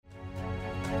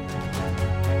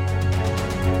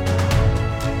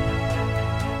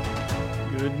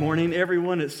Morning,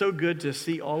 everyone. It's so good to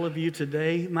see all of you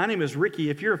today. My name is Ricky.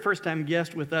 If you're a first-time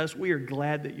guest with us, we are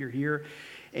glad that you're here.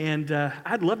 And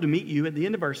I'd love to meet you at the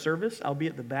end of our service. I'll be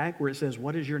at the back where it says,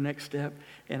 "What is your next step?"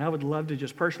 And I would love to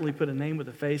just personally put a name with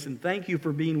a face. And thank you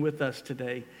for being with us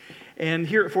today. And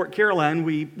here at Fort Caroline,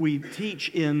 we teach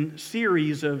in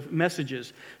series of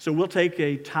messages. So we'll take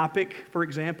a topic, for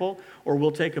example, or we'll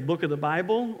take a book of the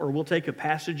Bible, or we'll take a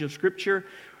passage of Scripture,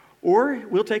 or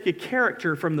we'll take a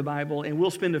character from the Bible and we'll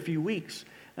spend a few weeks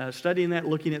studying that,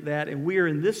 looking at that. And we are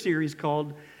in this series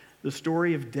called The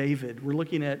Story of David. We're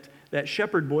looking at that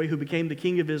shepherd boy who became the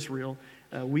king of Israel.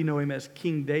 We know him as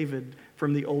King David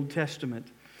from the Old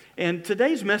Testament. And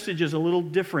today's message is a little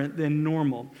different than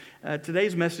normal.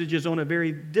 Today's message is on a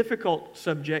very difficult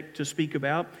subject to speak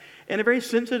about and a very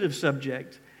sensitive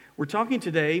subject. We're talking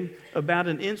today about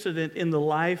an incident in the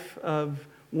life of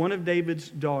one of David's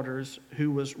daughters who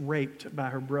was raped by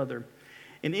her brother.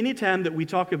 And any time that we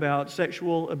talk about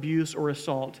sexual abuse or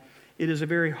assault, it is a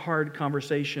very hard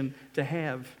conversation to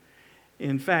have.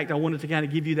 In fact, I wanted to kind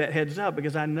of give you that heads up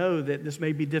because I know that this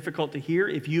may be difficult to hear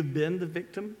if you've been the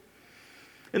victim.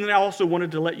 And then I also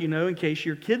wanted to let you know, in case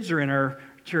your kids are in our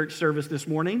church service this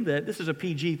morning, that this is a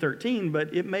PG-13,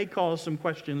 but it may cause some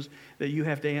questions that you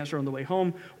have to answer on the way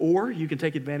home, or you can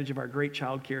take advantage of our great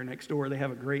child care next door. They have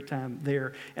a great time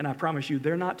there, and I promise you,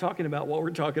 they're not talking about what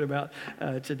we're talking about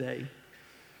today.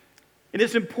 And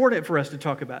it's important for us to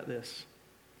talk about this.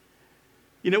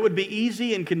 You know, it would be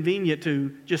easy and convenient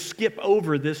to just skip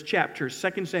over this chapter,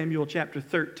 2 Samuel chapter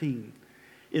 13,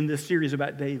 in this series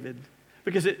about David,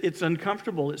 because it's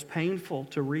uncomfortable, it's painful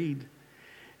to read.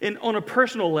 And on a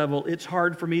personal level, it's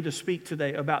hard for me to speak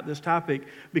today about this topic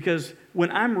because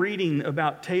when I'm reading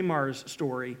about Tamar's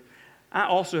story, I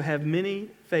also have many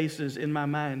faces in my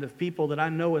mind of people that I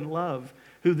know and love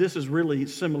who this is really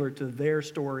similar to their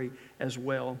story as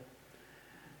well.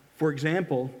 For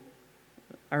example,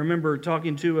 I remember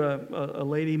talking to a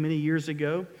lady many years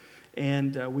ago,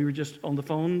 and we were just on the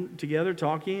phone together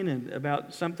talking and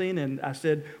about something, and I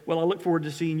said, "Well, I look forward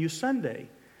to seeing you Sunday."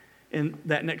 And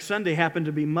that next Sunday happened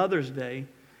to be Mother's Day.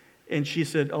 And she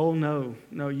said, "Oh, no,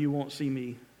 you won't see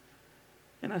me."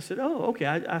 And I said, "Oh, okay,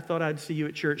 I thought I'd see you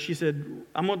at church." She said,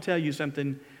 "I'm going to tell you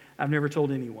something I've never told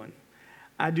anyone.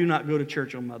 I do not go to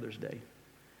church on Mother's Day.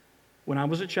 When I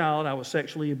was a child, I was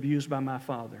sexually abused by my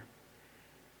father.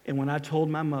 And when I told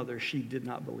my mother, she did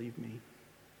not believe me.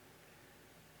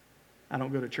 I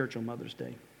don't go to church on Mother's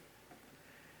Day."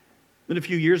 Then a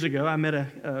few years ago, I met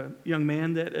a young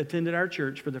man that attended our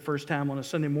church for the first time on a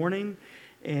Sunday morning,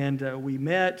 and we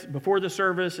met before the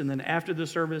service, and then after the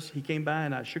service, he came by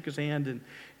and I shook his hand,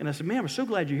 and I said, "Man, I'm so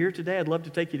glad you're here today. I'd love to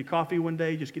take you to coffee one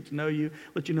day, just get to know you,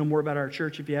 let you know more about our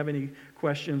church if you have any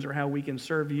questions or how we can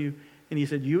serve you." And he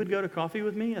said, "You would go to coffee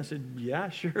with me?" I said, "Yeah,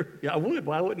 sure. Yeah, I would.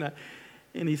 Why wouldn't I?"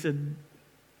 And he said,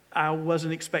 "I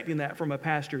wasn't expecting that from a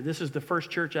pastor. This is the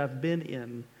first church I've been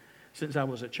in since I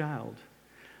was a child."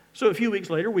 So a few weeks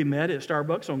later, we met at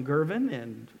Starbucks on Girvin,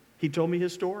 and he told me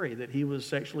his story, that he was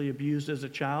sexually abused as a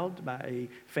child by a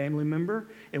family member.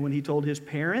 And when he told his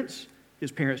parents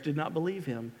did not believe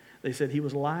him. They said he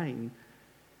was lying.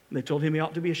 They told him he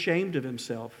ought to be ashamed of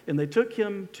himself. And they took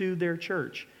him to their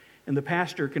church, and the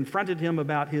pastor confronted him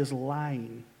about his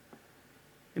lying.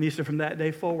 And he said, "From that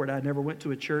day forward, I never went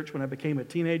to a church. When I became a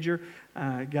teenager,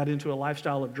 I got into a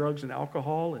lifestyle of drugs and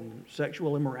alcohol and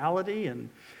sexual immorality, and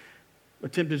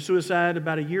attempted suicide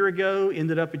about a year ago,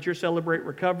 ended up at your Celebrate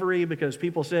Recovery because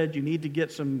people said you need to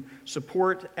get some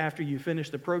support after you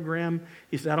finish the program."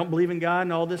 He said, "I don't believe in God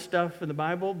and all this stuff in the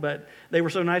Bible, but they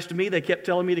were so nice to me, they kept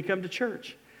telling me to come to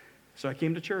church. So I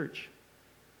came to church.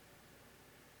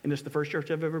 And it's the first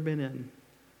church I've ever been in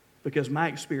because my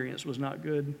experience was not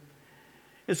good."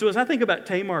 And so as I think about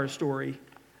Tamar's story,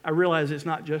 I realize it's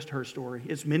not just her story.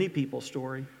 It's many people's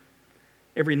story.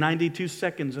 Every 92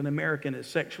 seconds, an American is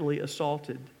sexually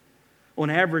assaulted. On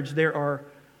average, there are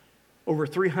over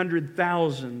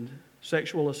 300,000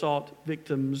 sexual assault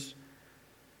victims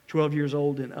 12 years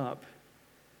old and up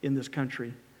in this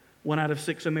country. 1 out of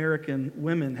 6 American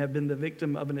women have been the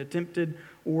victim of an attempted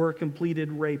or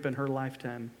completed rape in her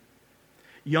lifetime.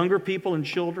 Younger people and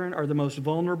children are the most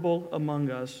vulnerable among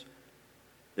us.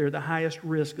 They're the highest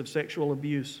risk of sexual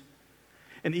abuse.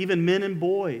 And even men and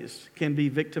boys can be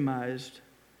victimized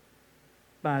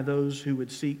by those who would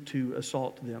seek to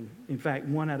assault them. In fact,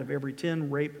 1 out of every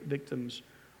 10 rape victims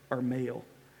are male.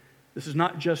 This is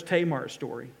not just Tamar's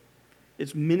story.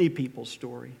 It's many people's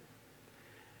story.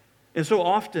 And so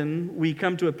often we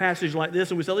come to a passage like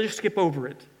this and we say, let's just skip over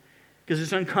it because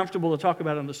it's uncomfortable to talk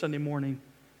about it on the Sunday morning.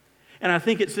 And I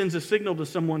think it sends a signal to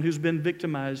someone who's been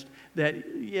victimized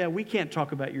that, yeah, we can't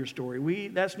talk about your story.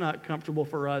 That's not comfortable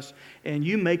for us, and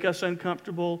you make us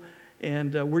uncomfortable,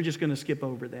 and we're just going to skip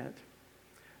over that.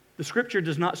 The Scripture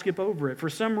does not skip over it. For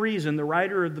some reason, the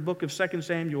writer of the book of 2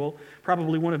 Samuel,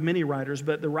 probably one of many writers,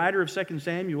 but the writer of 2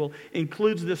 Samuel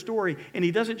includes this story. And he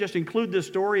doesn't just include this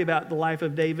story about the life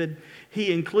of David,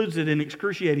 he includes it in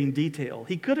excruciating detail.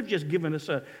 He could have just given us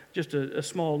just a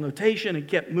small notation and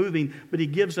kept moving, but he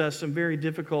gives us some very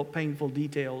difficult, painful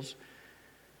details.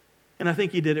 And I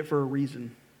think he did it for a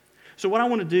reason. So what I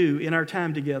want to do in our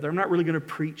time together, I'm not really going to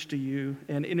preach to you.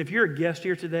 And if you're a guest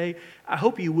here today, I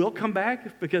hope you will come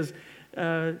back, because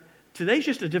today's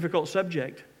just a difficult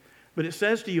subject. But it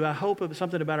says to you, I hope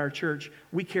something about our church.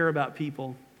 We care about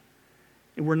people.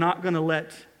 And we're not going to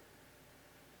let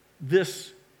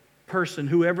this person,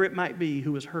 whoever it might be,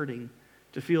 who is hurting,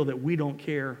 to feel that we don't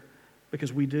care,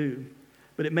 because we do.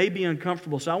 But it may be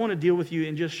uncomfortable. So I want to deal with you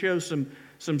and just show some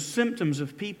symptoms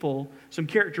of people, some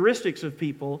characteristics of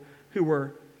people who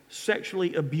were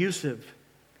sexually abusive.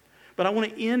 But I want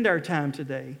to end our time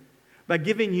today by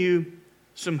giving you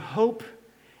some hope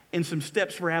and some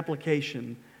steps for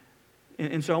application.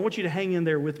 And so I want you to hang in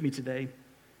there with me today.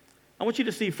 I want you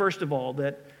to see, first of all,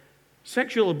 that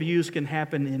sexual abuse can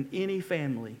happen in any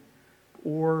family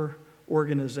or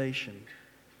organization.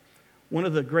 One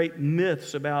of the great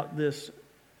myths about this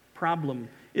problem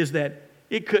is that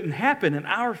it couldn't happen in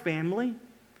our family.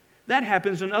 That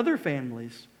happens in other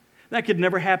families. That could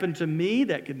never happen to me.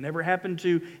 That could never happen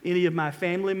to any of my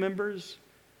family members.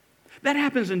 That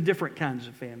happens in different kinds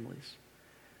of families.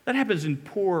 That happens in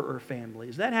poorer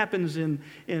families. That happens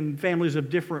in families of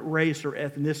different race or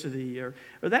ethnicity.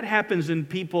 Or that happens in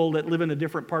people that live in a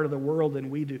different part of the world than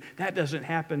we do. That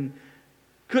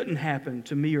couldn't happen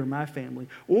to me or my family.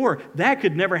 Or that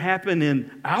could never happen in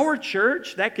our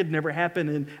church. That could never happen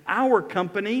in our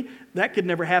company. That could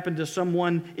never happen to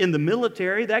someone in the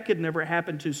military. That could never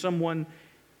happen to someone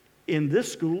in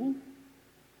this school.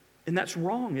 And that's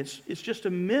wrong. It's just a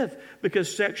myth,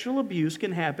 because sexual abuse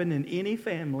can happen in any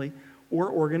family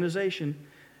or organization.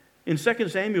 In 2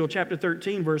 Samuel chapter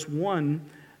 13, verse 1,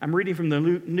 I'm reading from the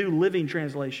New Living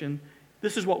Translation.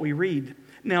 This is what we read.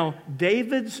 Now,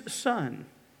 David's son,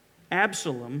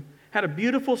 Absalom, had a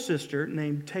beautiful sister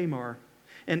named Tamar,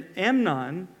 and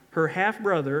Amnon, her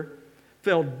half-brother,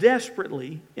 fell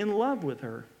desperately in love with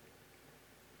her.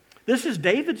 This is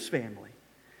David's family.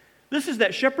 This is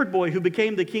that shepherd boy who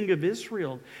became the king of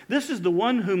Israel. This is the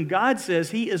one whom God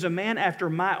says, he is a man after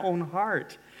my own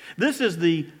heart. This is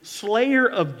the slayer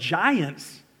of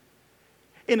giants.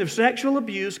 And if sexual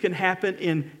abuse can happen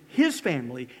in his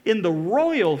family, in the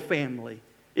royal family,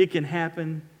 it can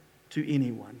happen to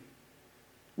anyone.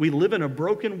 We live in a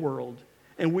broken world,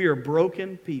 and we are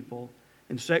broken people,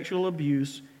 and sexual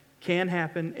abuse can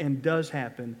happen and does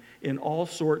happen in all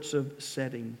sorts of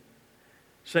settings.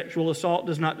 Sexual assault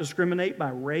does not discriminate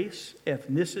by race,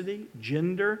 ethnicity,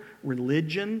 gender,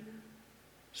 religion,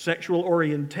 sexual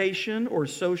orientation, or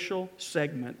social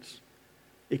segments.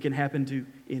 It can happen to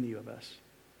any of us.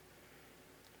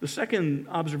 The second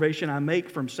observation I make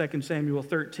from 2 Samuel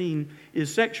 13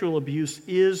 is sexual abuse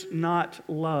is not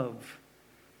love.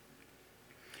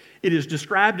 It is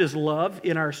described as love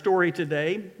in our story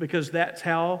today because that's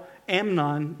how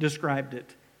Amnon described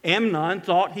it. Amnon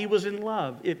thought he was in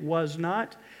love. It was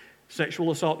not. Sexual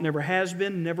assault never has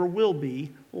been, never will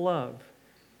be love.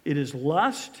 It is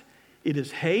lust, it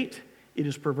is hate, it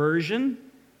is perversion,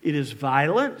 it is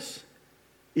violence,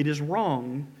 it is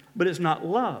wrong, but it's not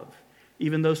love,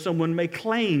 even though someone may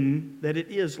claim that it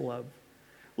is love.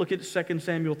 Look at 2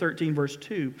 Samuel 13, verse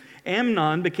 2.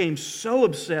 Amnon became so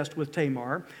obsessed with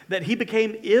Tamar that he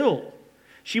became ill.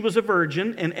 She was a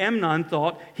virgin, and Amnon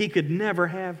thought he could never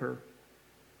have her.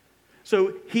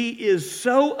 So he is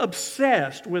so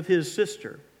obsessed with his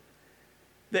sister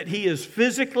that he is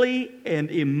physically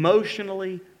and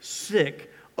emotionally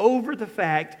sick over the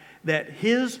fact that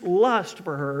his lust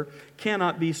for her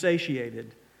cannot be satiated.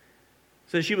 It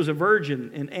says she was a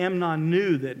virgin, and Amnon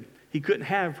knew that he couldn't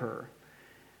have her.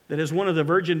 That as one of the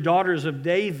virgin daughters of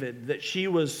David, that she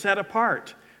was set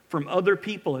apart from other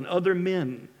people and other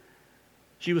men.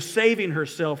 She was saving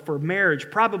herself for marriage,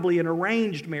 probably an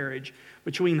arranged marriage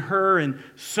between her and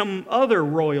some other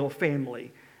royal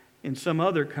family in some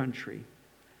other country.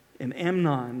 And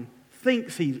Amnon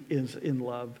thinks he is in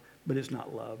love, but it's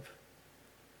not love.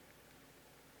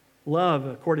 Love,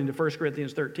 according to 1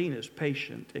 Corinthians 13, is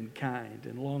patient and kind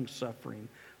and long-suffering.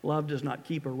 Love does not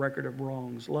keep a record of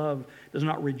wrongs. Love does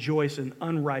not rejoice in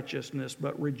unrighteousness,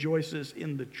 but rejoices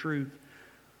in the truth.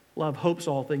 Love hopes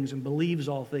all things and believes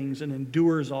all things and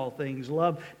endures all things.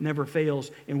 Love never fails.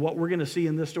 And what we're going to see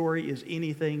in this story is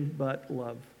anything but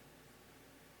love.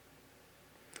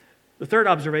 The third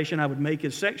observation I would make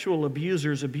is sexual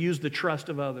abusers abuse the trust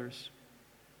of others.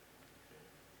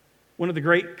 One of the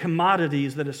great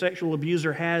commodities that a sexual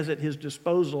abuser has at his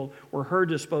disposal or her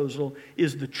disposal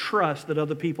is the trust that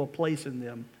other people place in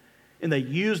them. And they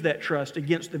use that trust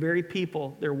against the very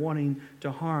people they're wanting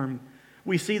to harm.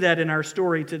 We see that in our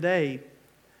story today.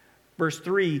 Verse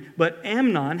 3, but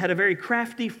Amnon had a very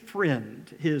crafty friend,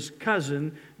 his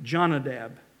cousin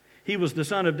Jonadab. He was the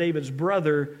son of David's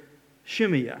brother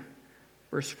Shimea.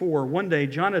 Verse 4, one day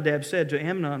Jonadab said to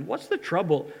Amnon, what's the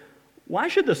trouble? Why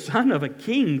should the son of a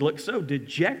king look so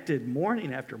dejected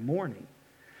morning after morning?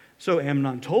 So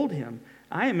Amnon told him,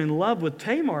 I am in love with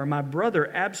Tamar, my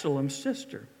brother Absalom's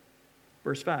sister.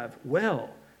 Verse 5,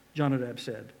 well, Jonadab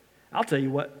said, I'll tell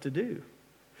you what to do.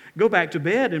 Go back to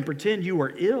bed and pretend you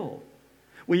are ill.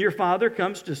 When your father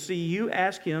comes to see you,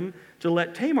 ask him to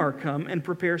let Tamar come and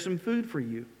prepare some food for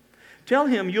you. Tell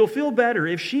him you'll feel better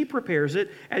if she prepares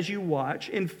it as you watch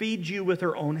and feeds you with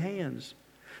her own hands.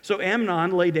 So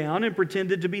Amnon lay down and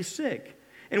pretended to be sick.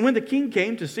 And when the king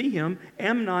came to see him,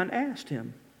 Amnon asked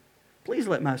him, please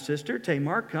let my sister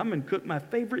Tamar come and cook my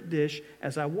favorite dish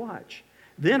as I watch.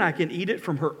 Then I can eat it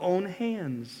from her own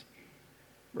hands.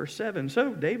 Verse 7,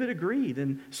 so David agreed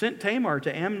and sent Tamar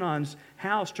to Amnon's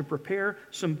house to prepare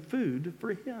some food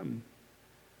for him.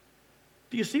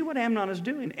 Do you see what Amnon is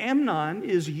doing? Amnon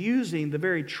is using the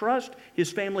very trust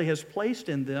his family has placed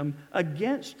in them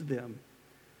against them.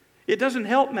 It doesn't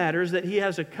help matters that he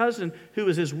has a cousin who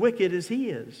is as wicked as he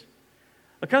is.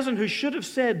 A cousin who should have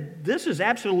said, this is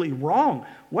absolutely wrong.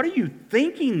 What are you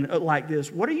thinking like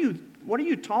this? What are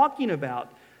you talking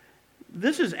about?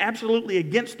 This is absolutely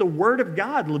against the Word of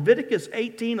God. Leviticus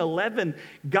 18:11,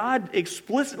 God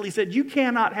explicitly said, you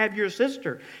cannot have your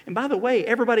sister. And by the way,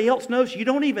 everybody else knows you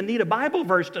don't even need a Bible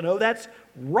verse to know that's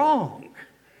wrong.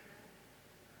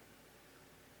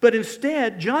 But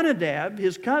instead, Jonadab,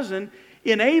 his cousin,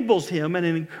 enables him and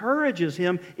encourages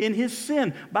him in his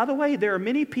sin. By the way, there are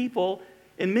many people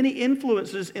and many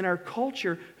influences in our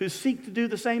culture who seek to do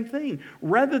the same thing.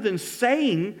 Rather than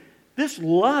saying, this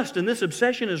lust and this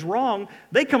obsession is wrong,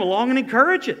 they come along and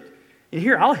encourage it. And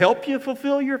here, I'll help you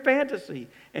fulfill your fantasy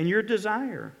and your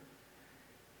desire.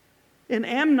 And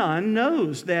Amnon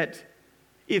knows that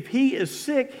if he is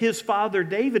sick, his father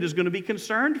David is going to be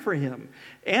concerned for him.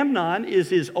 Amnon is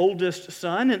his oldest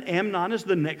son, and Amnon is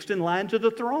the next in line to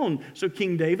the throne. So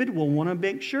King David will want to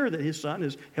make sure that his son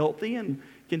is healthy and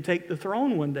can take the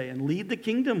throne one day and lead the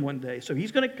kingdom one day. So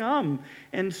he's going to come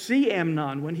and see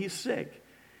Amnon when he's sick.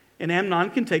 And Amnon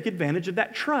can take advantage of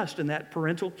that trust and that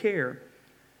parental care.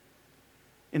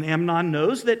 And Amnon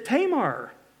knows that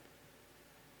Tamar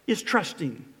is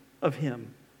trusting of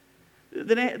him.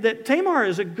 That Tamar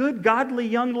is a good, godly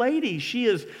young lady. She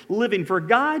is living for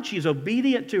God. She's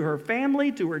obedient to her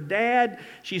family, to her dad.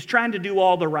 She's trying to do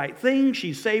all the right things.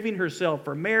 She's saving herself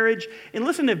for marriage. And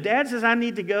listen, if dad says, I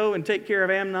need to go and take care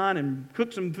of Amnon and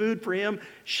cook some food for him,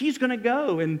 she's going to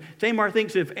go. And Tamar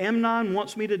thinks, if Amnon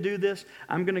wants me to do this,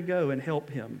 I'm going to go and help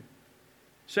him.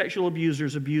 Sexual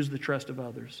abusers abuse the trust of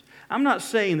others. I'm not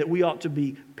saying that we ought to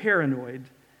be paranoid,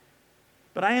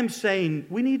 but I am saying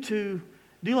we need to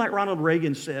do like Ronald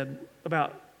Reagan said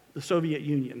about the Soviet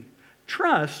Union.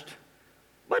 Trust,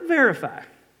 but verify.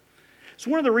 It's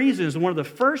one of the reasons, and one of the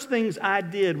first things I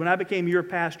did when I became your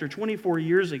pastor 24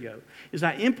 years ago, is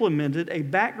I implemented a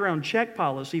background check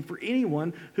policy for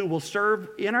anyone who will serve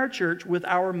in our church with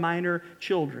our minor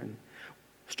children.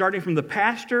 Starting from the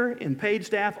pastor and paid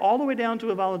staff all the way down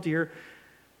to a volunteer,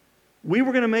 we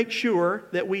were going to make sure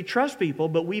that we trust people,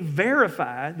 but we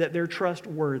verify that they're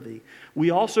trustworthy. We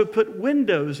also put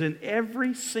windows in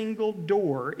every single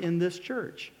door in this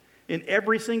church, in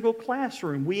every single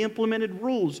classroom. We implemented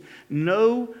rules.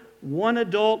 No one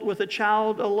adult with a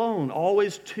child alone,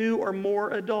 always two or more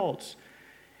adults.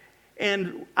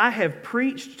 And I have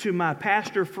preached to my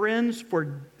pastor friends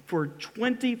for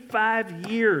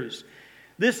 25 years.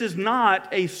 This is not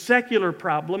a secular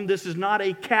problem. This is not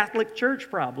a Catholic Church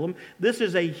problem. This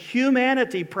is a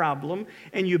humanity problem.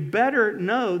 And you better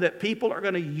know that people are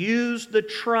going to use the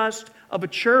trust of a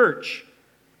church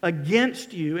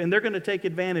against you, and they're going to take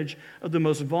advantage of the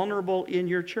most vulnerable in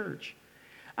your church.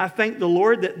 I thank the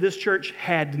Lord that this church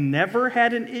had never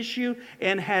had an issue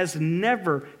and has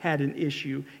never had an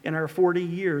issue in our 40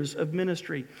 years of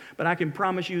ministry. But I can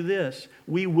promise you this,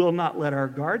 we will not let our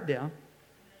guard down,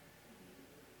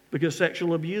 because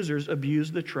sexual abusers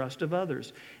abuse the trust of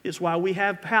others. It's why we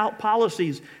have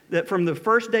policies that from the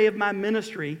first day of my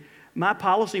ministry, My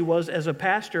policy was, as a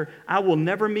pastor, I will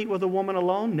never meet with a woman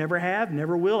alone, never have,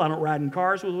 never will. I don't ride in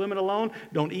cars with women alone,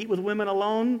 don't eat with women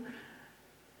alone,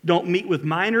 don't meet with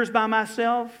minors by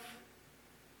myself,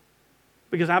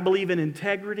 because I believe in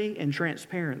integrity and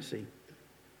transparency.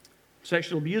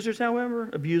 Sexual abusers, however,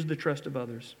 abuse the trust of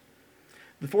others.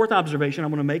 The fourth observation I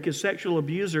want to make is sexual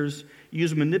abusers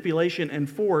use manipulation and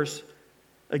force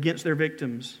against their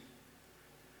victims.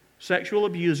 Sexual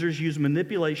abusers use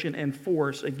manipulation and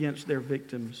force against their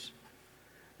victims.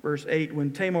 Verse 8,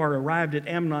 when Tamar arrived at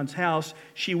Amnon's house,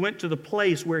 she went to the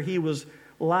place where he was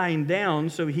lying down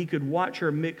so he could watch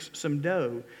her mix some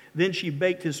dough. Then she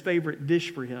baked his favorite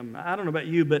dish for him. I don't know about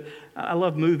you, but I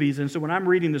love movies. And so when I'm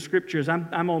reading the scriptures,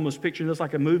 I'm almost picturing this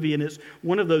like a movie. And it's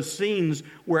one of those scenes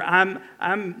where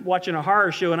I'm watching a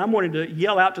horror show and I'm wanting to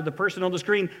yell out to the person on the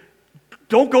screen,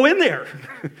 don't go in there.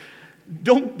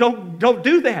 Don't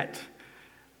do that.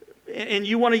 And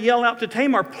you want to yell out to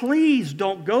Tamar, please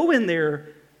don't go in there.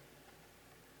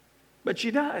 But she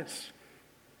does.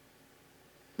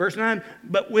 Verse 9,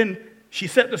 but when she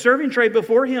set the serving tray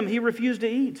before him, he refused to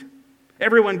eat.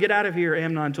 Everyone get out of here,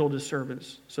 Amnon told his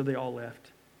servants. So they all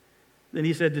left. Then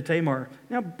he said to Tamar,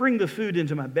 now bring the food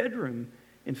into my bedroom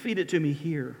and feed it to me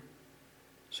here.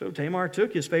 So Tamar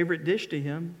took his favorite dish to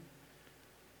him.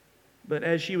 But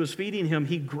as she was feeding him,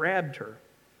 he grabbed her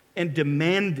and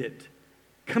demanded,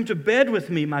 come to bed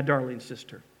with me, my darling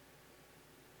sister.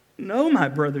 No, my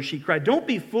brother, she cried, don't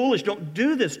be foolish. Don't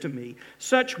do this to me.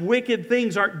 Such wicked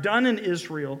things aren't done in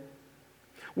Israel.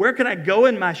 Where can I go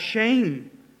in my shame?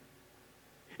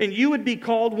 And you would be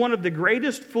called one of the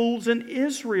greatest fools in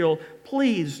Israel.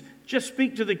 Please, just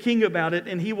speak to the king about it,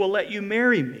 and he will let you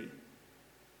marry me.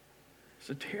 It's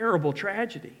a terrible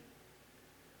tragedy.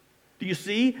 Do you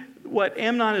see what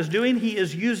Amnon is doing? He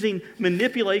is using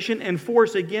manipulation and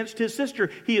force against his sister.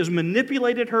 He has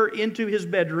manipulated her into his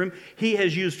bedroom. He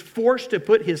has used force to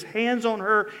put his hands on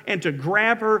her and to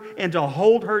grab her and to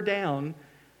hold her down,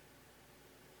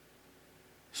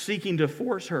 seeking to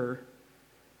force her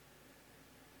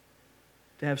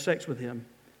to have sex with him.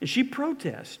 And she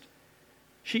protests.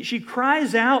 She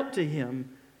cries out to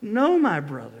him, no, my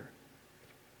brother.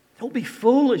 Don't be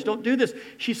foolish. Don't do this.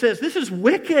 She says, this is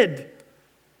wicked.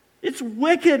 It's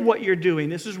wicked what you're doing.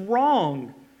 This is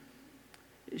wrong.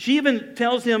 She even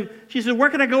tells him, she said,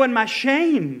 where can I go in my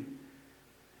shame?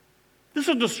 This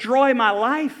will destroy my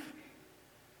life.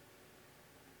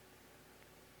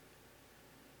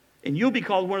 And you'll be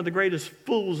called one of the greatest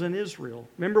fools in Israel.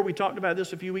 Remember we talked about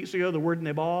this a few weeks ago. The word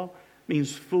Nabal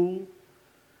means fool.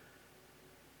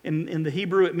 In the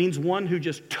Hebrew, it means one who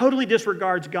just totally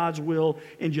disregards God's will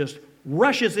and just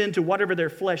rushes into whatever their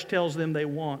flesh tells them they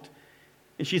want.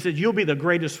 And she said, you'll be the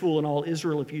greatest fool in all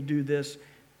Israel if you do this,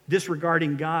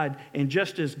 disregarding God. And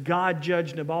just as God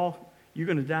judged Nabal, you're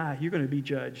going to die. You're going to be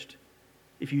judged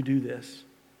if you do this.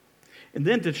 And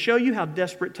then to show you how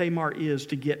desperate Tamar is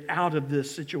to get out of this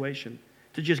situation,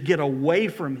 to just get away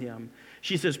from him,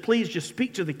 she says, please just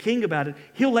speak to the king about it.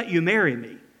 He'll let you marry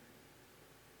me.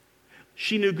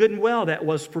 She knew good and well that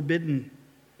was forbidden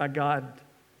by God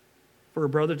for her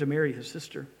brother to marry his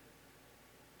sister.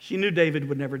 She knew David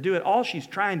would never do it. All she's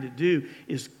trying to do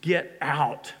is get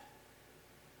out.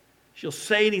 She'll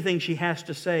say anything she has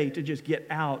to say to just get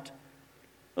out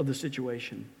of the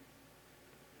situation.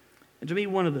 And to me,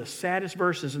 one of the saddest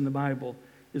verses in the Bible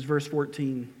is verse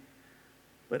 14.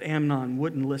 But Amnon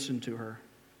wouldn't listen to her.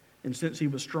 And since he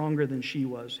was stronger than she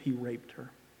was, he raped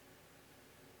her.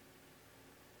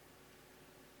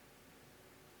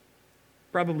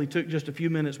 Probably took just a few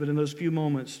minutes, but in those few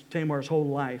moments, Tamar's whole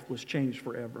life was changed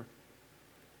forever.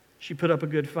 She put up a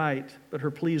good fight, but her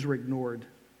pleas were ignored.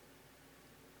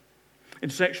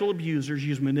 And sexual abusers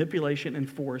use manipulation and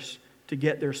force to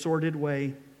get their sordid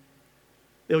way.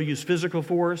 They'll use physical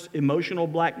force, emotional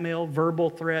blackmail, verbal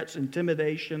threats,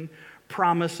 intimidation,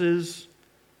 promises,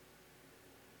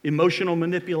 emotional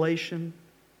manipulation,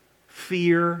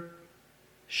 fear,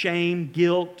 shame,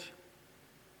 guilt.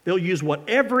 They'll use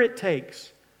whatever it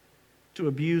takes to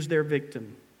abuse their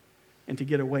victim and to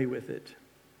get away with it.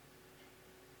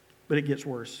 But it gets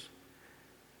worse.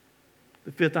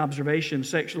 The fifth observation,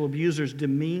 sexual abusers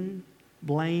demean,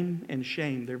 blame, and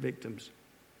shame their victims.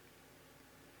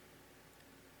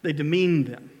 They demean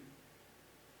them.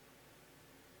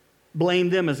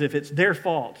 Blame them as if it's their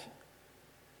fault.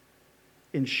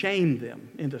 And shame them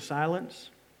into silence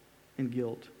and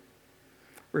guilt.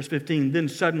 Verse 15, then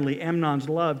suddenly Amnon's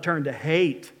love turned to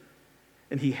hate,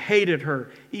 and he hated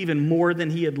her even more than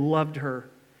he had loved her.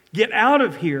 Get out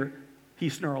of here, he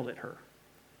snarled at her.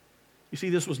 You see,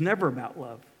 this was never about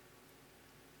love.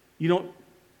 You don't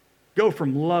go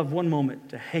from love one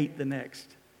moment to hate the next.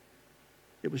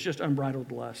 It was just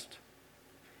unbridled lust.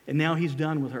 And now he's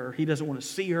done with her. He doesn't want to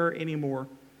see her anymore.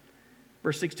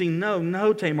 Verse 16,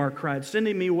 no, Tamar cried.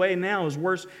 Sending me away now is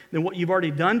worse than what you've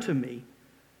already done to me.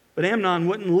 But Amnon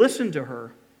wouldn't listen to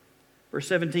her. Verse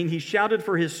 17, he shouted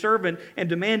for his servant and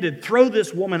demanded, throw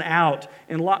this woman out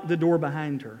and lock the door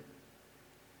behind her.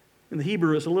 In the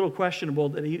Hebrew, it's a little questionable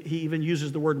that he even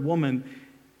uses the word woman.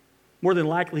 More than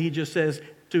likely, he just says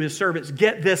to his servants,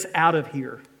 get this out of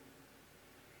here.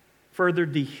 Further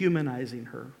dehumanizing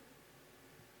her.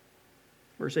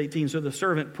 Verse 18, so the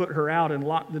servant put her out and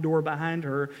locked the door behind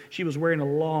her. She was wearing a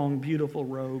long, beautiful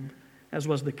robe, as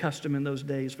was the custom in those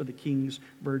days for the king's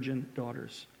virgin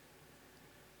daughters.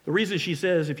 The reason she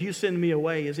says, if you send me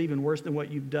away is even worse than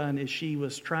what you've done, is she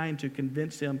was trying to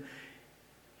convince him,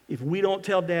 if we don't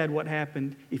tell Dad what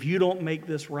happened, if you don't make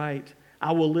this right,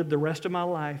 I will live the rest of my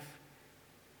life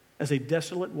as a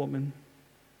desolate woman,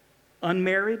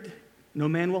 unmarried, no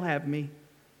man will have me,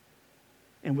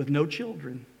 and with no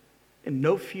children and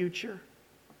no future.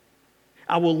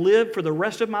 I will live for the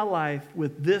rest of my life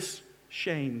with this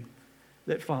shame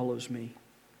that follows me.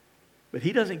 But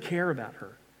he doesn't care about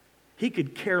her. He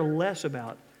could care less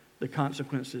about the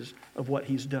consequences of what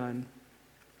he's done.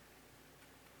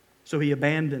 So he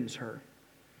abandons her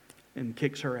and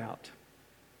kicks her out.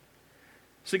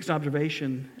 Sixth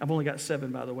observation, I've only got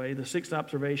 7 by the way. The sixth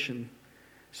observation,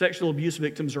 sexual abuse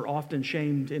victims are often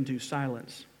shamed into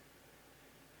silence.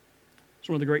 It's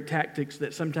one of the great tactics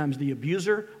that sometimes the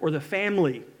abuser or the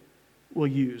family will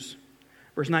use.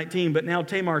 Verse 19, but now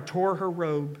Tamar tore her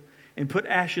robe and put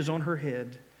ashes on her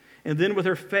head, and then with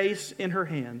her face in her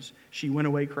hands, she went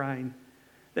away crying.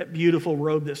 That beautiful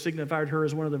robe that signified her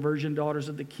as one of the virgin daughters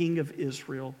of the king of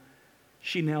Israel,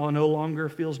 she now no longer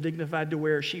feels dignified to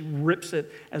wear. She rips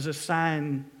it as a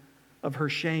sign of her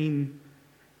shame.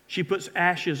 She puts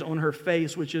ashes on her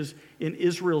face, which is in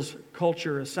Israel's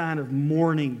culture a sign of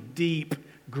mourning, deep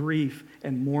grief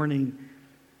and mourning.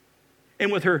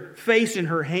 And with her face in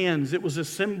her hands, it was a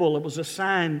symbol, it was a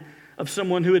sign of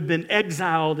someone who had been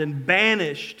exiled and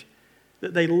banished,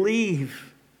 that they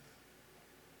leave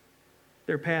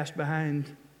their past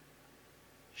behind.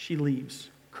 She leaves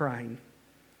crying,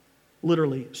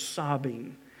 literally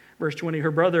sobbing. Verse 20, her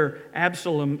brother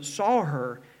Absalom saw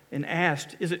her and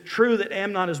asked, is it true that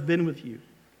Amnon has been with you?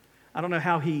 I don't know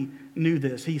how he knew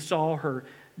this. He saw her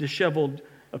disheveled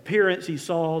appearance. He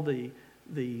saw the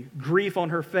grief on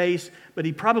her face, but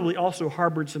he probably also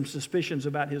harbored some suspicions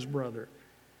about his brother.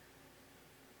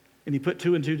 And he put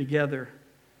 2 and 2 together.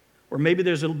 Or maybe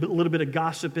there's a little bit of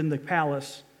gossip in the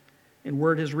palace, and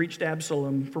word has reached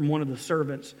Absalom from one of the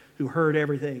servants who heard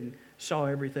everything, saw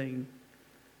everything.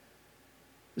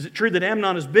 Is it true that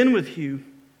Amnon has been with you?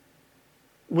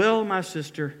 Well, my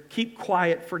sister, keep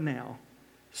quiet for now,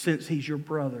 since he's your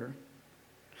brother.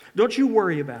 Don't you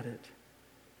worry about it.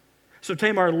 So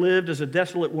Tamar lived as a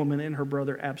desolate woman in her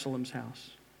brother Absalom's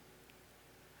house.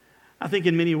 I think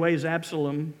in many ways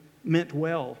Absalom meant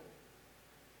well.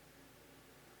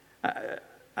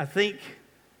 I think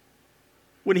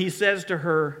when he says to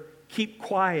her, keep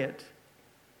quiet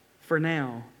for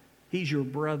now, he's your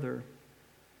brother.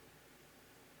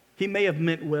 He may have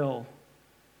meant well,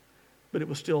 but it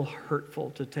was still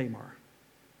hurtful to Tamar.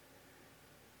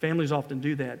 Families often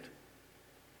do that.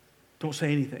 Don't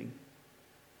say anything.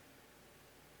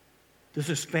 This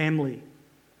is family.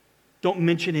 Don't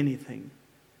mention anything.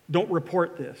 Don't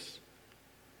report this.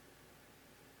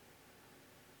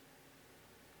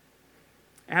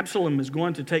 Absalom is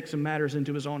going to take some matters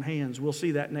into his own hands. We'll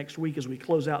see that next week as we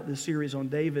close out this series on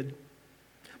David.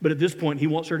 But at this point, he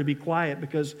wants her to be quiet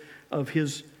because of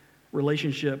his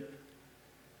relationship,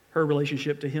 her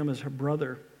relationship to him as her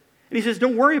brother. And he says,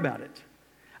 don't worry about it.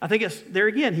 I think it's, there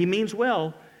again, he means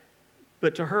well,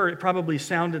 but to her it probably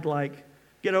sounded like,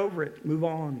 get over it, move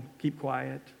on, keep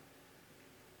quiet.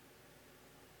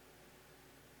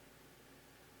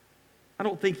 I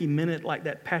don't think he meant it like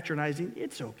that patronizing,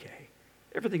 it's okay.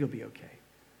 Everything will be okay.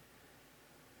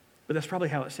 But that's probably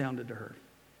how it sounded to her.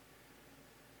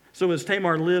 So as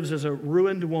Tamar lives as a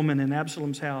ruined woman in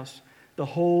Absalom's house, the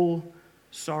whole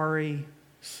sorry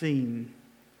scene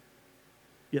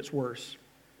gets worse.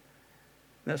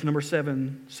 That's number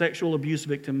 7. Sexual abuse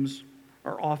victims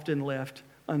are often left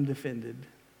undefended.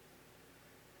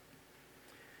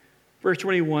 Verse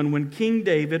 21, when King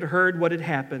David heard what had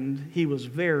happened, he was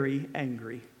very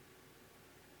angry.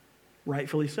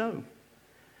 Rightfully so.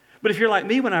 But if you're like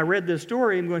me, when I read this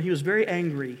story, I'm going, he was very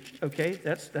angry. Okay,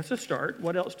 that's a start.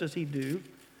 What else does he do?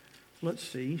 Let's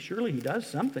see. Surely he does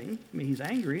something. I mean, he's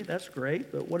angry. That's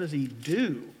great. But what does he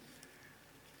do?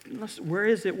 Where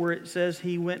is it where it says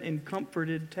he went and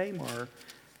comforted Tamar?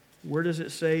 Where does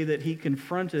it say that he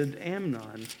confronted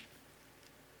Amnon?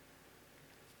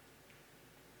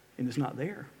 And it's not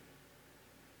there.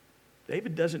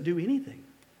 David doesn't do anything.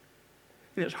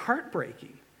 And it's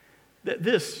heartbreaking that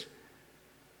this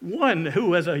one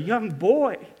who, as a young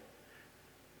boy,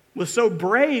 was so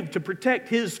brave to protect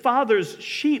his father's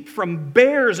sheep from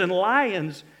bears and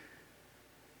lions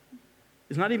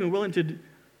is not even willing to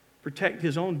protect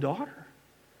his own daughter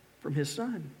from his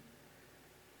son.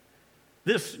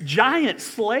 This giant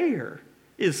slayer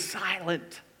is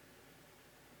silent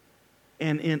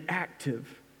and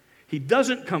inactive. He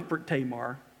doesn't comfort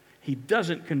Tamar. He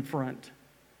doesn't confront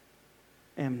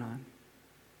Amnon.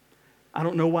 I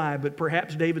don't know why, but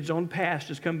perhaps David's own past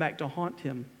has come back to haunt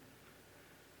him.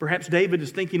 Perhaps David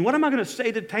is thinking, what am I going to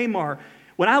say to Tamar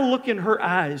when I look in her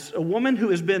eyes, a woman who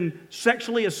has been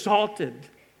sexually assaulted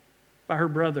by her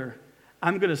brother?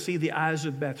 I'm going to see the eyes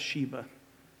of Bathsheba,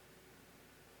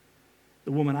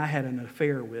 the woman I had an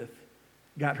affair with,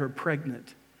 got her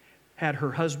pregnant, had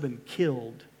her husband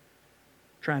killed,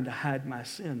 trying to hide my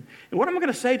sin. And what am I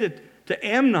going to say to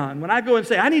Amnon when I go and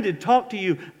say, I need to talk to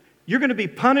you? You're going to be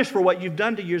punished for what you've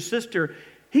done to your sister.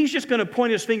 He's just going to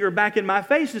point his finger back in my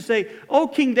face and say, oh,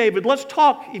 King David, let's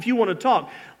talk if you want to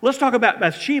talk. Let's talk about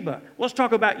Bathsheba. Let's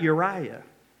talk about Uriah.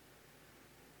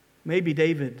 Maybe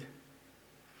David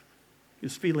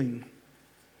is feeling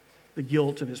the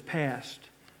guilt of his past.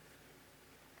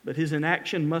 But his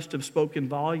inaction must have spoken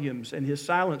volumes, and his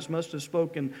silence must have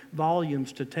spoken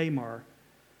volumes to Tamar.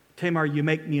 Tamar, you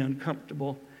make me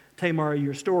uncomfortable. Tamar,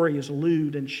 your story is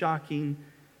lewd and shocking.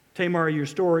 Tamar, your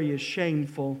story is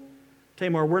shameful.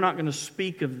 Tamar, we're not going to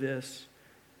speak of this.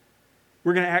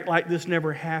 We're going to act like this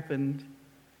never happened.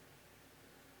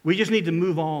 We just need to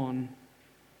move on.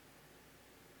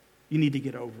 You need to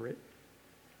get over it.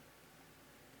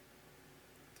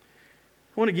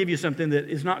 I want to give you something that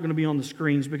is not going to be on the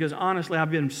screens because honestly,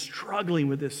 I've been struggling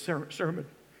with this sermon.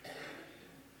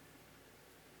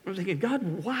 I was thinking,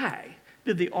 God, why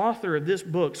did the author of this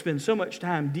book spend so much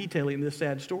time detailing this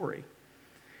sad story?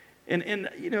 And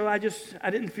you know, I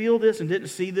didn't feel this and didn't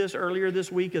see this earlier this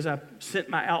week as I sent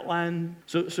my outline.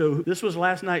 So this was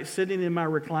last night sitting in my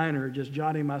recliner just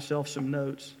jotting myself some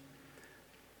notes.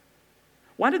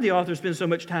 Why did the author spend so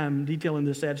much time detailing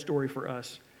this sad story for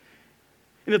us?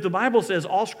 And if the Bible says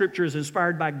all Scripture is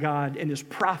inspired by God and is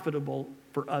profitable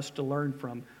for us to learn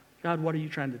from, God, what are you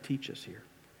trying to teach us here?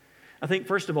 I think,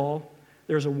 first of all,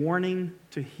 there's a warning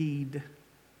to heed.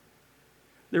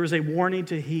 There is a warning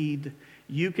to heed.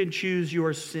 You can choose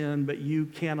your sin, but you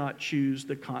cannot choose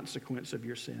the consequence of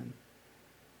your sin.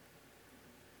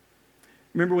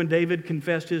 Remember when David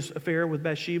confessed his affair with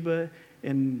Bathsheba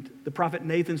and the prophet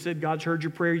Nathan said, God's heard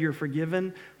your prayer, you're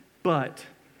forgiven, but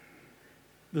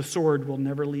the sword will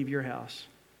never leave your house.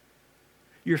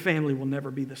 Your family will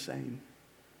never be the same.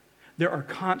 There are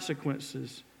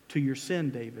consequences to your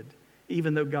sin, David,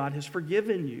 even though God has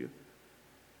forgiven you.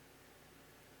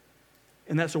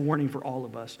 And that's a warning for all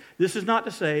of us. This is not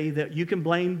to say that you can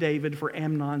blame David for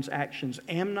Amnon's actions.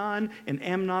 Amnon and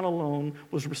Amnon alone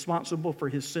was responsible for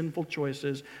his sinful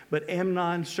choices, but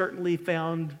Amnon certainly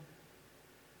found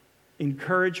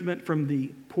encouragement from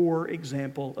the poor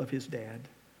example of his dad.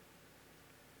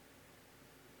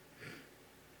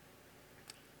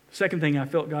 Second thing I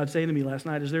felt God saying to me last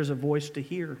night is there's a voice to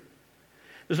hear.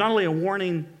 There's not only a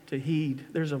warning to heed,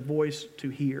 there's a voice to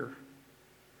hear.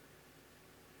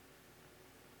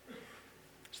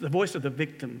 It's the voice of the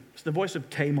victim. It's the voice of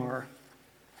Tamar.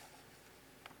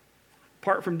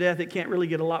 Apart from death, it can't really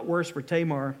get a lot worse for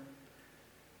Tamar.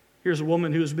 Here's a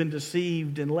woman who has been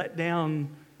deceived and let down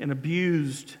and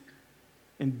abused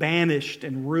and banished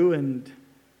and ruined.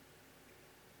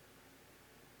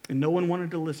 And no one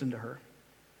wanted to listen to her.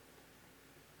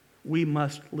 We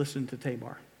must listen to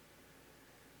Tamar.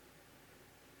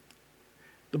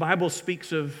 The Bible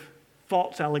speaks of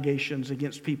false allegations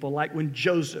against people, like when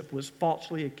Joseph was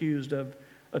falsely accused of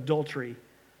adultery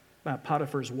by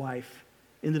Potiphar's wife,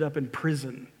 ended up in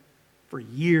prison for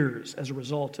years as a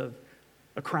result of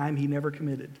a crime he never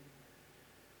committed.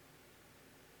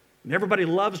 And everybody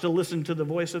loves to listen to the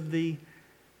voice of the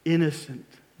innocent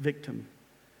victim,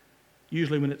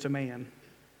 usually when it's a man.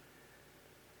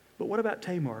 But what about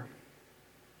Tamar?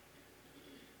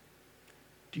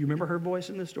 Do you remember her voice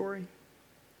in this story?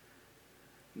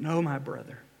 No, my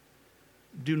brother,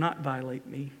 do not violate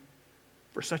me,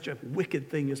 for such a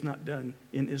wicked thing is not done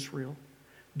in Israel.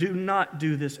 Do not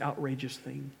do this outrageous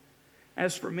thing.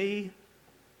 As for me,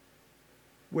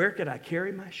 where could I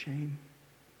carry my shame?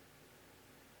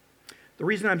 The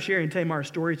reason I'm sharing Tamar's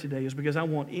story today is because I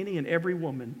want any and every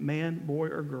woman, man, boy,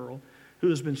 or girl, who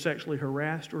has been sexually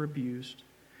harassed or abused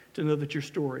to know that your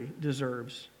story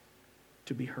deserves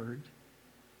to be heard.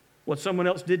 What someone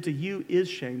else did to you is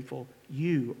shameful.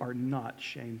 You are not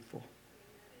shameful.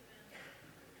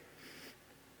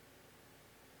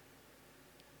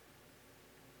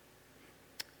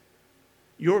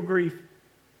 Your grief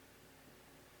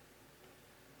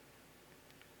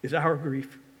is our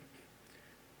grief.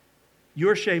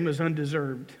 Your shame is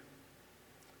undeserved.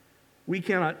 We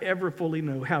cannot ever fully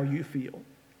know how you feel,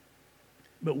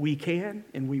 but we can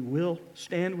and we will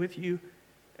stand with you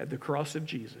at the cross of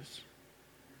Jesus,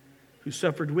 who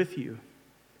suffered with you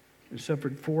and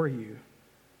suffered for you.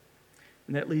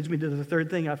 And that leads me to the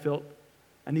third thing I felt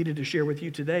I needed to share with you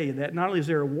today, that not only is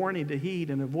there a warning to heed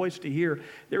and a voice to hear,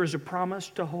 there is a promise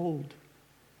to hold.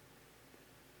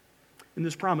 And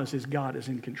this promise is God is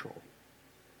in control.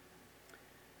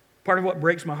 Part of what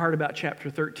breaks my heart about chapter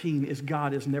 13 is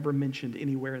God is never mentioned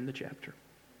anywhere in the chapter.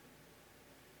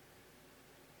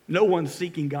 No one's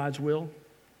seeking God's will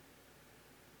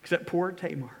except poor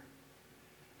Tamar.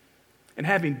 And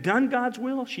having done God's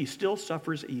will, she still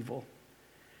suffers evil.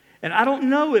 And I don't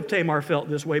know if Tamar felt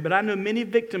this way, but I know many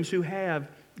victims who have.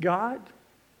 God,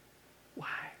 why?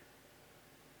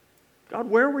 God,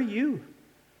 where were you?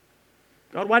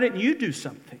 God, why didn't you do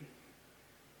something?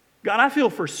 God, I feel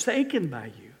forsaken by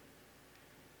you.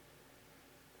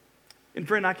 And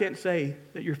friend, I can't say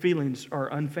that your feelings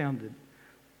are unfounded.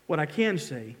 What I can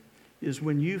say is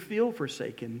when you feel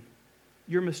forsaken,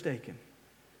 you're mistaken.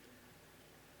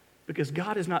 Because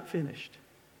God is not finished.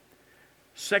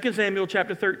 2 Samuel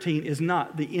chapter 13 is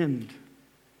not the end.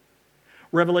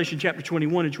 Revelation chapter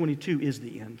 21 and 22 is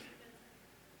the end.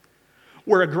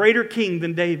 Where a greater king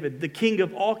than David, the king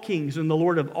of all kings and the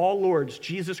Lord of all lords,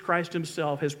 Jesus Christ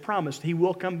himself, has promised he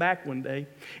will come back one day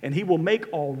and he will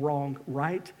make all wrong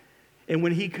right. And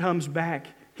when he comes back,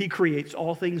 he creates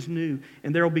all things new.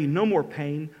 And there will be no more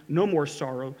pain, no more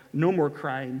sorrow, no more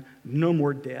crying, no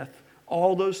more death.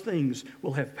 All those things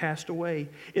will have passed away.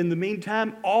 In the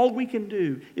meantime, all we can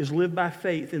do is live by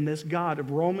faith in this God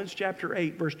of Romans chapter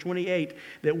 8, verse 28,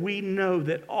 that we know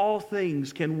that all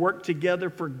things can work together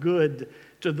for good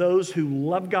to those who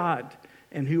love God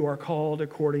and who are called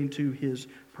according to his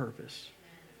purpose.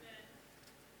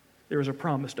 There is a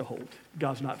promise to hold.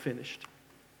 God's not finished.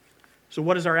 So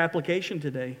what is our application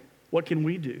today? What can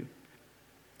we do?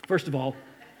 First of all,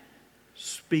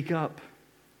 speak up.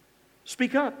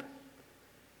 Speak up.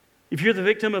 If you're the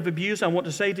victim of abuse, I want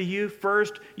to say to you,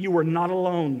 first, you are not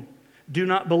alone. Do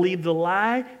not believe the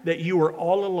lie that you are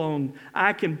all alone.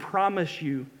 I can promise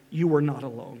you, you are not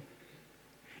alone.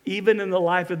 Even in the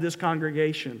life of this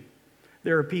congregation,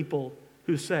 there are people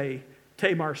who say,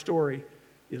 Tamar's story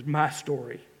is my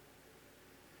story.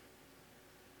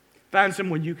 Find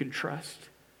someone you can trust.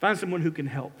 Find someone who can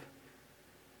help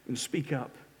and speak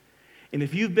up. And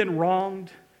if you've been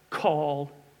wronged, call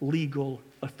legal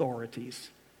authorities.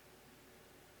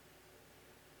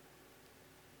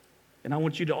 And I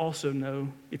want you to also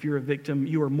know, if you're a victim,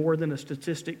 you are more than a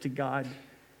statistic to God.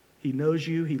 He knows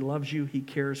you, he loves you, he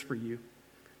cares for you,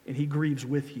 and he grieves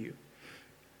with you.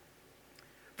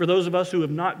 For those of us who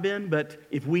have not been, but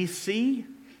if we see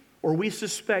or we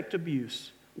suspect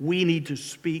abuse, we need to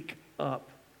speak up.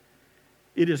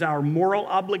 It is our moral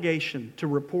obligation to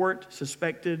report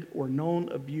suspected or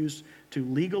known abuse to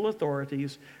legal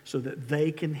authorities so that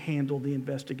they can handle the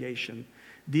investigation.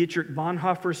 Dietrich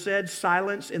Bonhoeffer said,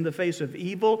 silence in the face of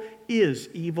evil is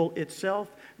evil itself.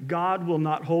 God will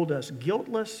not hold us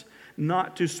guiltless.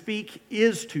 Not to speak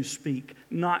is to speak.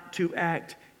 Not to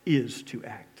act is to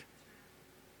act.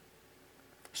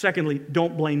 Secondly,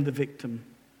 don't blame the victim.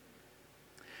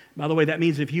 By the way, that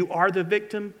means if you are the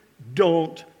victim,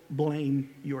 don't blame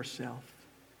yourself.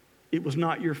 It was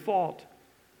not your fault.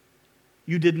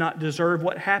 You did not deserve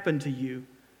what happened to you.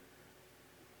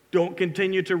 Don't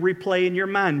continue to replay in your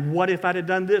mind, what if I'd have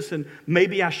done this and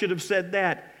maybe I should have said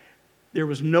that. There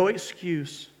was no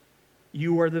excuse.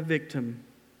 You are the victim.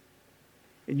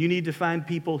 And you need to find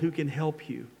people who can help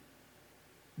you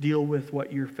deal with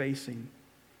what you're facing.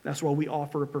 That's why we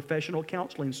offer a professional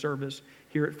counseling service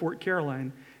here at Fort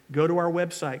Caroline. Go to our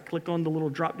website, click on the little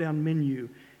drop-down menu.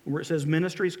 Where it says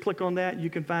ministries, click on that. You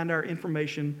can find our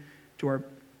information to our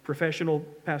professional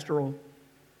pastoral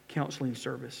counseling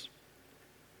service.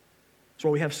 That's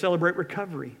why we have Celebrate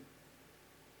Recovery.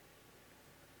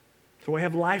 So we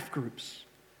have life groups.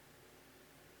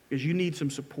 Because you need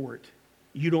some support.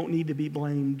 You don't need to be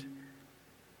blamed.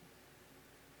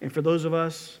 And for those of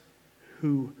us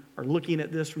who are looking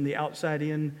at this from the outside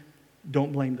in,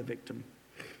 don't blame the victim.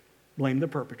 Blame the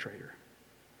perpetrator.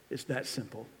 It's that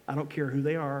simple. I don't care who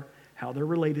they are, how they're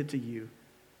related to you.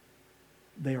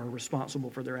 They are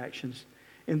responsible for their actions.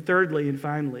 And thirdly and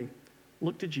finally,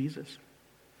 look to Jesus.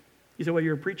 You say, well,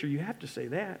 you're a preacher. You have to say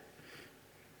that.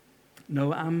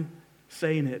 No, I'm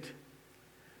saying it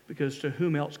because to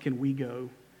whom else can we go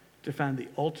to find the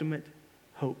ultimate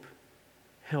hope,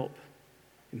 help,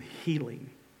 and healing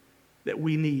that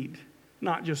we need,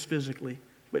 not just physically,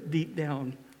 but deep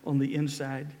down on the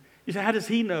inside. You say, how does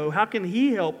he know? How can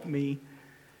he help me?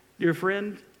 Dear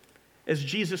friend, as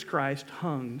Jesus Christ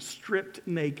hung stripped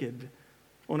naked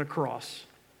on a cross,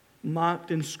 mocked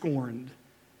and scorned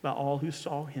by all who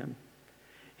saw him,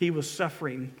 he was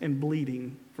suffering and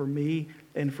bleeding for me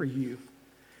and for you.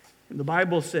 And the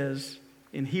Bible says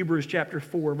in Hebrews chapter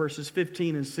 4, verses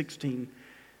 15 and 16,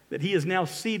 that he is now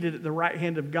seated at the right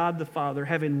hand of God the Father,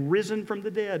 having risen from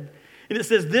the dead. And it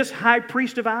says, this high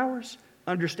priest of ours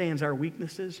understands our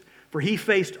weaknesses, for he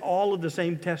faced all of the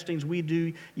same testings we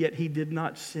do, yet he did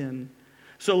not sin.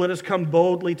 So let us come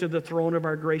boldly to the throne of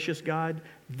our gracious God.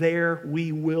 There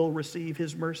we will receive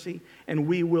his mercy, and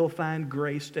we will find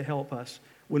grace to help us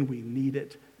when we need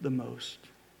it the most.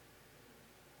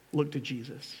 Look to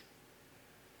Jesus.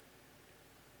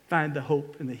 Find the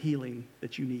hope and the healing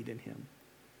that you need in him.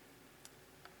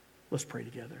 Let's pray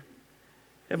together.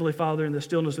 Heavenly Father, in the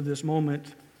stillness of this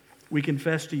moment, we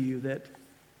confess to you that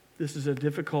this is a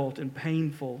difficult and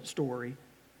painful story.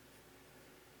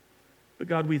 But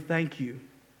God, we thank you.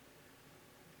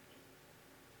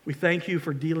 We thank you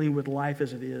for dealing with life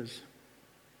as it is.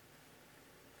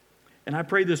 And I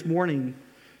pray this morning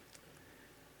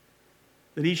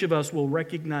that each of us will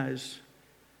recognize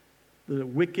the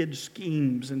wicked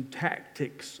schemes and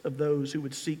tactics of those who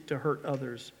would seek to hurt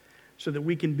others, so that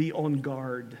we can be on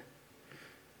guard.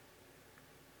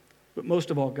 But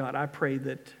most of all, God, I pray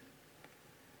that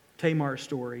Tamar's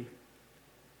story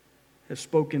has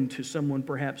spoken to someone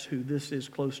perhaps who this is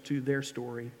close to their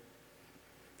story,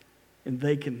 and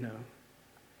they can know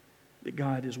that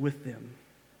God is with them.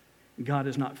 God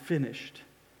is not finished.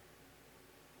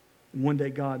 And one day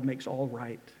God makes all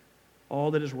right, all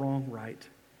that is wrong right.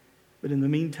 But in the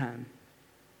meantime,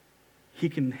 he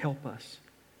can help us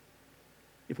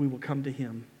if we will come to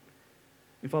him.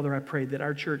 And Father, I pray that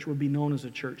our church will be known as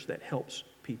a church that helps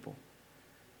people,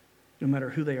 no matter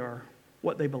who they are,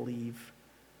 what they believe,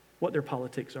 what their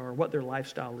politics are, what their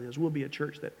lifestyle is. We'll be a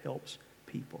church that helps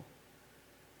people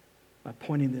by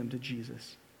pointing them to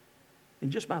Jesus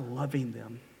and just by loving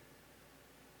them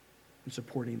and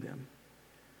supporting them.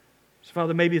 So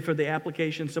Father, maybe for the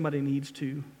application, somebody needs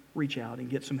to reach out and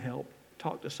get some help,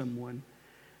 talk to someone.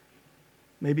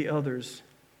 Maybe others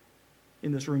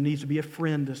in this room needs to be a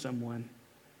friend to someone,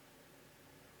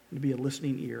 to be a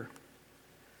listening ear.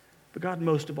 But God,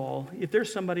 most of all, if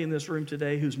there's somebody in this room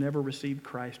today who's never received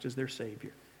Christ as their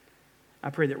Savior,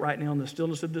 I pray that right now in the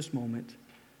stillness of this moment,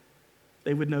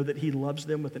 they would know that he loves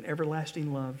them with an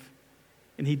everlasting love,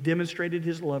 and he demonstrated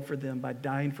his love for them by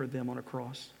dying for them on a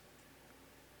cross.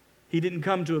 He didn't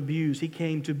come to abuse, he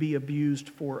came to be abused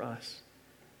for us.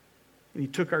 And he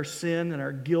took our sin and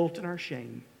our guilt and our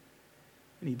shame,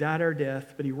 and he died our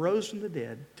death, but he rose from the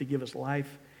dead to give us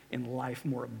life and life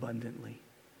more abundantly.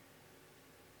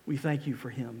 We thank you for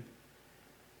him.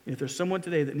 And if there's someone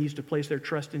today that needs to place their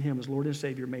trust in him as Lord and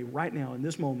Savior, may right now, in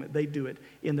this moment, they do it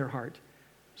in their heart,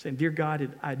 saying, Dear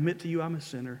God, I admit to you I'm a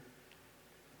sinner.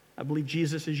 I believe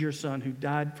Jesus is your Son who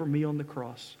died for me on the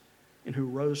cross and who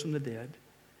rose from the dead.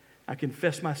 I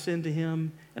confess my sin to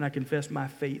him, and I confess my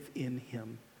faith in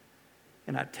him.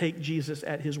 And I take Jesus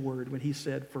at his word when he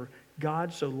said, For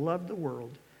God so loved the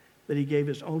world that he gave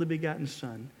his only begotten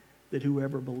Son, that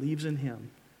whoever believes in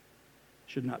him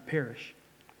should not perish,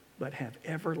 but have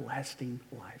everlasting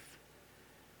life.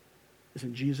 It's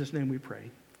in Jesus' name we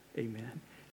pray. Amen.